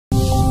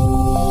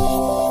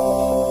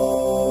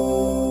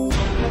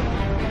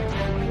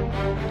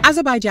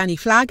Azerbaijani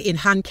flag in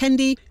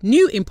Khankendi,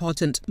 new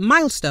important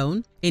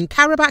milestone in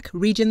Karabakh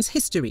region's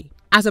history.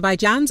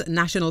 Azerbaijan's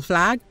national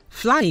flag,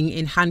 flying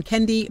in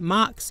Khankendi,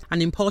 marks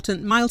an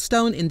important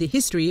milestone in the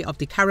history of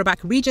the Karabakh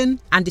region,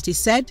 and it is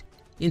said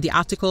in the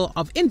article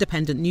of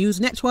independent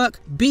news network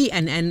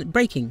BNN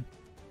Breaking.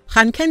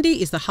 Khankendi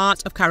is the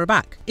heart of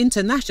Karabakh,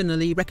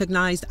 internationally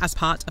recognized as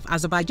part of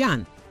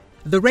Azerbaijan.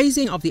 The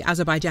raising of the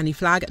Azerbaijani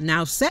flag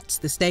now sets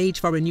the stage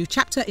for a new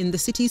chapter in the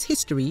city's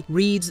history,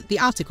 reads the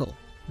article.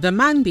 The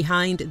man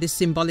behind this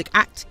symbolic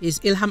act is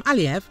Ilham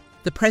Aliyev,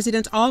 the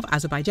President of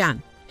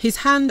Azerbaijan. His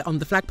hand on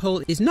the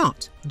flagpole is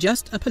not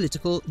just a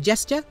political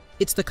gesture,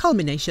 it's the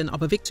culmination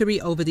of a victory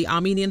over the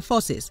Armenian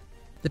forces.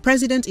 The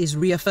president is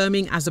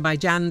reaffirming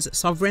Azerbaijan's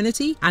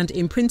sovereignty and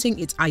imprinting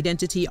its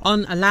identity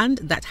on a land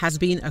that has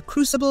been a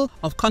crucible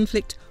of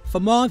conflict for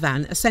more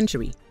than a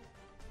century.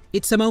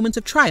 It's a moment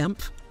of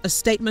triumph, a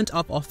statement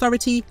of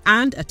authority,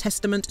 and a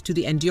testament to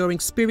the enduring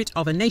spirit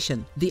of a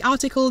nation, the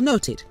article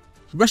noted.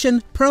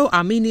 Russian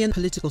pro-Armenian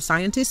political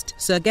scientist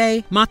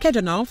Sergei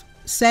Markedonov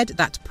said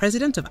that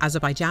President of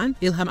Azerbaijan,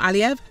 Ilham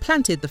Aliyev,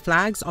 planted the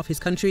flags of his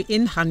country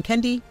in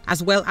Khankendi,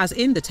 as well as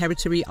in the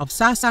territory of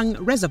Sarsang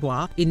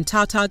Reservoir in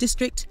Tatar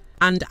district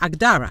and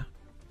Agdara.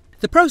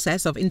 The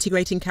process of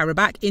integrating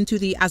Karabakh into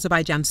the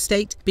Azerbaijan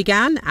state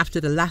began after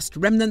the last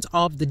remnant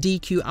of the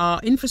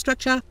DQR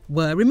infrastructure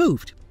were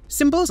removed.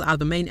 Symbols are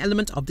the main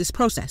element of this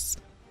process.